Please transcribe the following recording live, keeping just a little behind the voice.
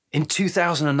In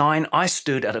 2009, I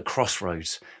stood at a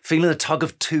crossroads, feeling the tug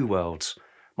of two worlds.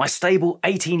 My stable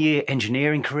 18-year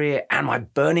engineering career and my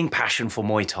burning passion for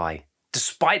Muay Thai.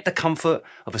 Despite the comfort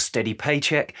of a steady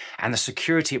paycheck and the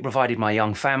security it provided my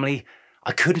young family,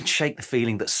 I couldn't shake the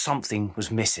feeling that something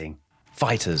was missing.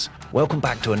 Fighters, welcome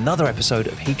back to another episode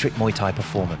of Heatrick Muay Thai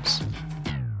Performance.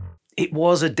 It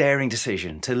was a daring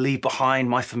decision to leave behind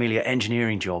my familiar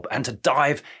engineering job and to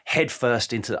dive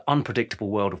headfirst into the unpredictable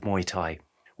world of Muay Thai.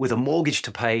 With a mortgage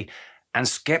to pay and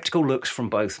sceptical looks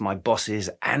from both my bosses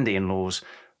and in-laws,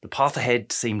 the path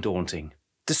ahead seemed daunting.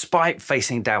 Despite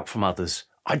facing doubt from others,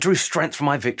 I drew strength from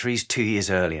my victories 2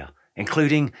 years earlier,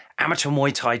 including amateur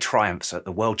Muay Thai triumphs at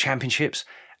the World Championships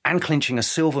and clinching a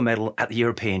silver medal at the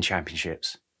European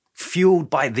Championships.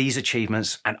 Fueled by these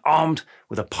achievements and armed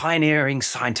with a pioneering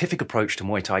scientific approach to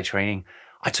Muay Thai training,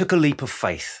 I took a leap of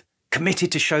faith,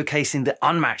 committed to showcasing the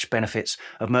unmatched benefits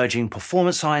of merging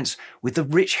performance science with the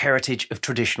rich heritage of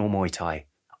traditional Muay Thai.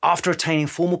 After attaining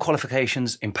formal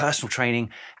qualifications in personal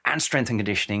training and strength and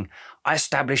conditioning, I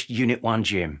established Unit 1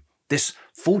 Gym. This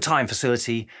full-time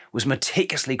facility was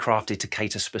meticulously crafted to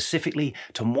cater specifically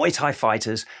to Muay Thai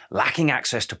fighters lacking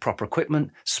access to proper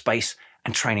equipment, space,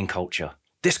 and training culture.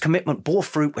 This commitment bore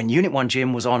fruit when Unit 1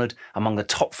 Gym was honoured among the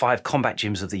top 5 combat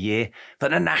gyms of the year for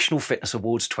the National Fitness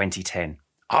Awards 2010.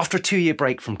 After a 2-year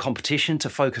break from competition to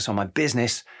focus on my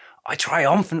business, I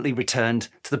triumphantly returned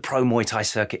to the pro Muay Thai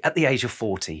circuit at the age of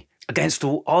 40, against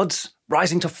all odds,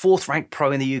 rising to 4th ranked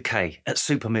pro in the UK at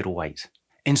super middleweight.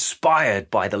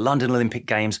 Inspired by the London Olympic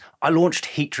Games, I launched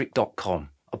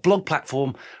Heatrick.com, a blog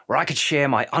platform where I could share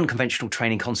my unconventional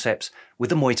training concepts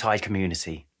with the Muay Thai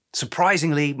community.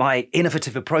 Surprisingly, my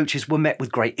innovative approaches were met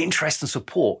with great interest and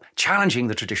support, challenging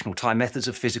the traditional Thai methods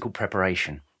of physical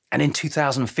preparation. And in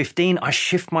 2015, I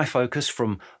shifted my focus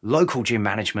from local gym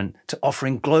management to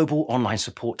offering global online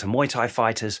support to Muay Thai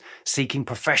fighters seeking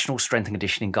professional strength and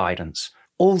conditioning guidance.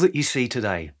 All that you see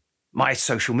today. My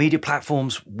social media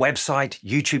platforms, website,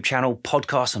 YouTube channel,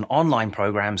 podcasts, and online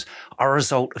programs are a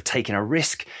result of taking a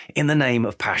risk in the name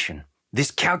of passion. This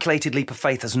calculated leap of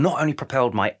faith has not only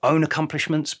propelled my own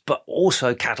accomplishments, but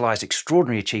also catalyzed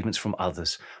extraordinary achievements from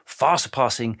others, far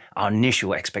surpassing our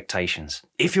initial expectations.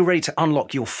 If you're ready to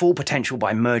unlock your full potential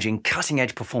by merging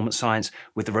cutting-edge performance science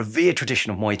with the revered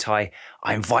tradition of Muay Thai,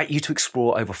 I invite you to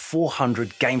explore over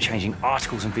 400 game-changing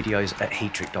articles and videos at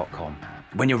Heatrick.com.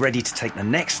 When you're ready to take the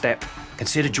next step,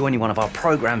 consider joining one of our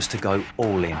programs to go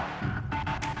all in.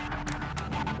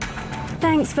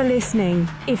 Thanks for listening.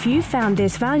 If you found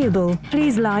this valuable,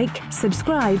 please like,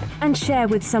 subscribe, and share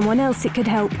with someone else it could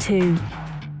help too.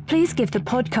 Please give the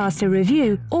podcast a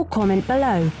review or comment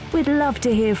below. We'd love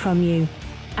to hear from you.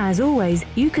 As always,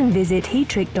 you can visit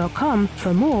Heatrick.com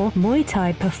for more Muay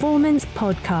Thai performance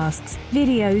podcasts,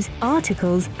 videos,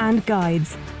 articles, and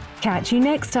guides. Catch you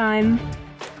next time.